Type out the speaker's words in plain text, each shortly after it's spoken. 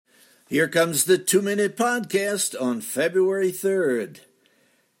Here comes the 2-Minute Podcast on February 3rd.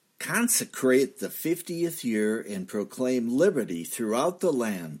 Consecrate the 50th year and proclaim liberty throughout the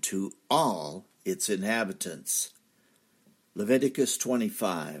land to all its inhabitants. Leviticus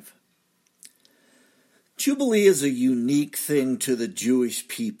 25. Jubilee is a unique thing to the Jewish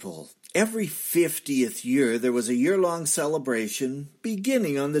people. Every 50th year there was a year-long celebration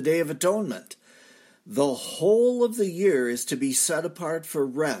beginning on the Day of Atonement. The whole of the year is to be set apart for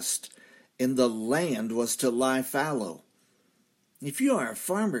rest, and the land was to lie fallow. If you are a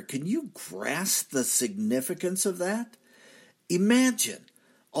farmer, can you grasp the significance of that? Imagine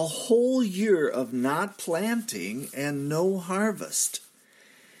a whole year of not planting and no harvest.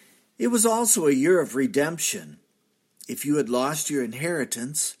 It was also a year of redemption. If you had lost your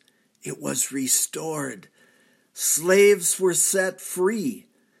inheritance, it was restored. Slaves were set free.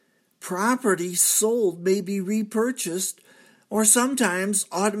 Property sold may be repurchased or sometimes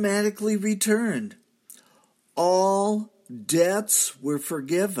automatically returned. All debts were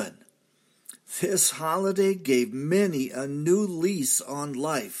forgiven. This holiday gave many a new lease on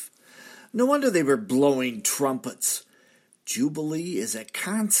life. No wonder they were blowing trumpets. Jubilee is a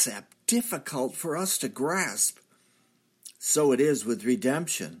concept difficult for us to grasp. So it is with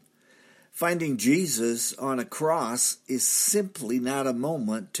redemption. Finding Jesus on a cross is simply not a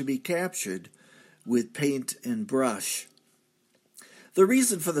moment to be captured with paint and brush. The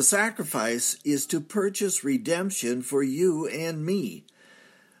reason for the sacrifice is to purchase redemption for you and me.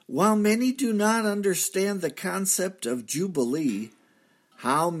 While many do not understand the concept of Jubilee,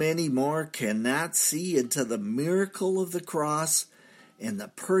 how many more cannot see into the miracle of the cross and the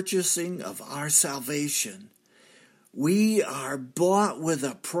purchasing of our salvation? We are bought with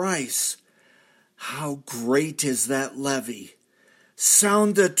a price. How great is that levy!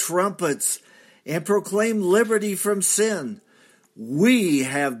 Sound the trumpets and proclaim liberty from sin. We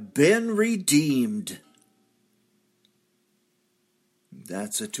have been redeemed.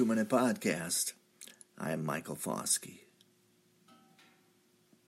 That's a 2-Minute Podcast. I am Michael Foskey.